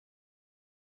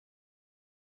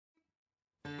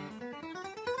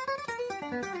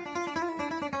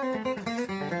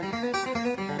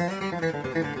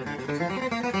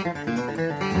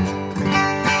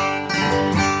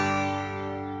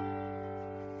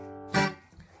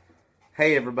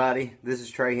Hey everybody, this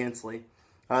is Trey Hensley.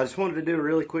 I just wanted to do a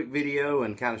really quick video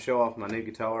and kind of show off my new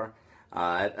guitar.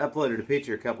 I uploaded a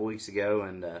picture a couple weeks ago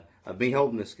and of me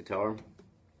holding this guitar,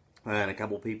 and a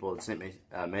couple people had sent me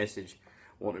a message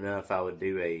wanting to know if I would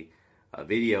do a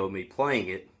video of me playing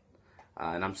it,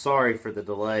 and I'm sorry for the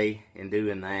delay in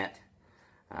doing that.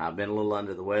 I've been a little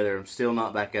under the weather. I'm still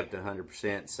not back up to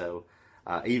 100%, so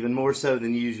even more so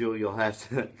than usual, you'll have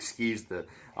to excuse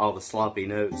all the sloppy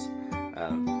notes.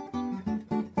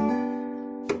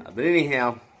 But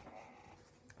anyhow,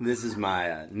 this is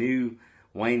my new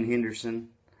Wayne Henderson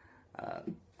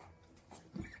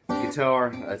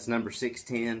guitar. It's number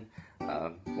 610.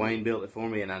 Wayne built it for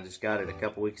me and I just got it a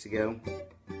couple weeks ago.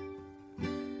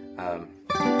 I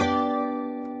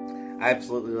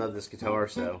absolutely love this guitar,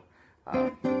 so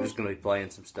I'm just going to be playing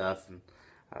some stuff and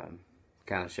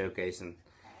kind of showcasing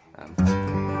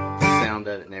the sound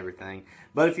of it and everything.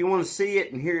 But if you want to see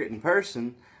it and hear it in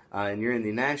person, and you're in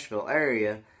the Nashville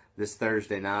area, this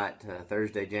Thursday night,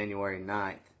 Thursday, January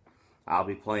 9th, I'll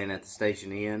be playing at the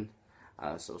Station Inn.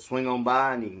 So swing on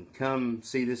by and you can come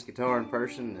see this guitar in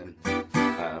person.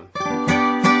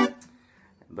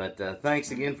 But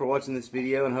thanks again for watching this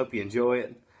video and hope you enjoy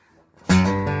it.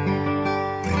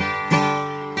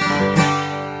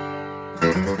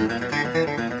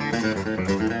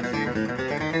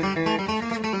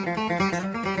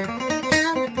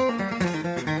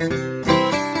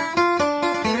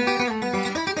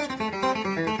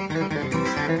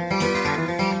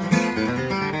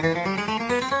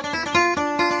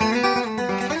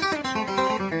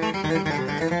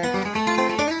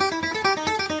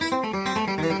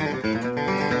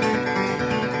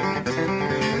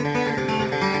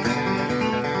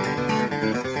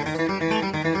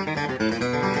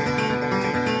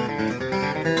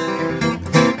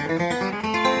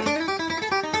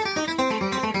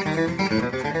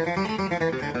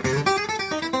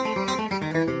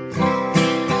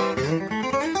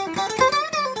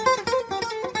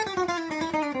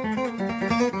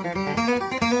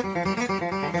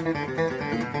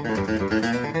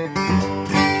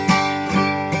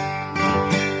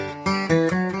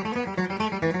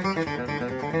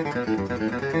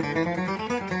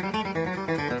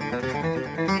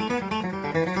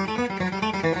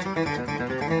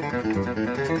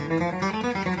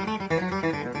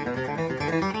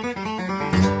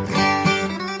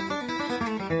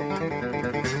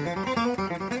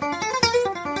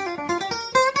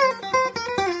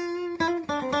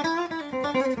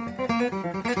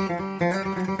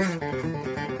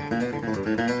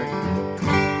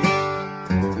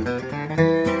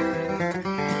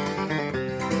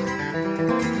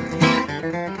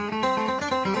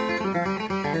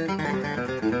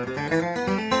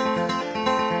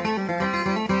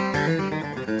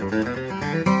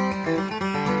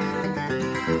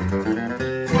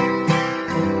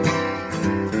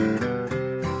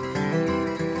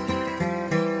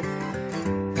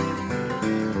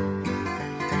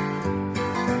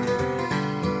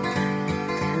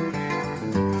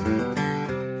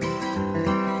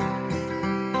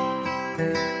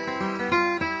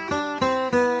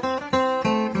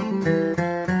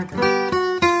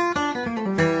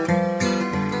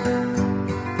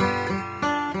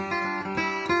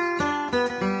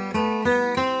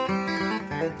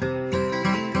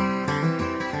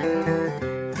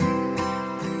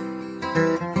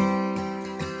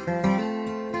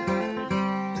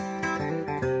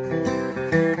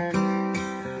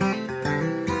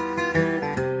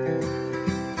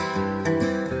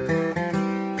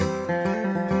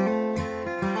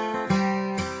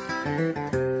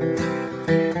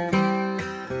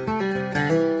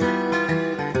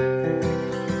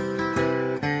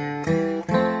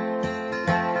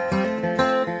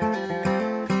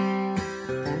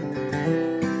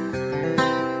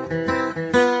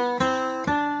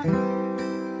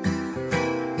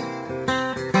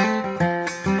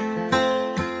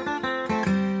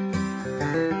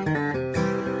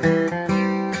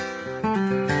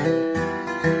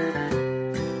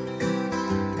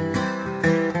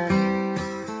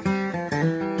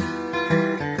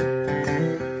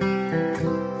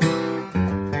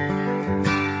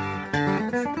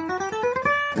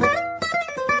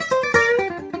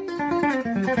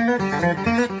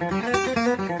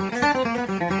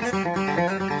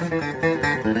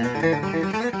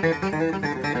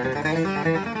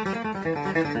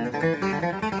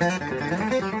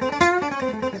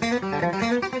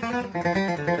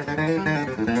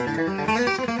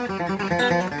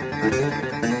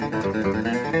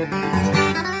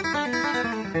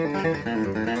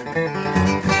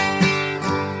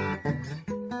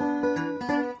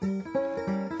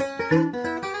 Thank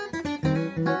you.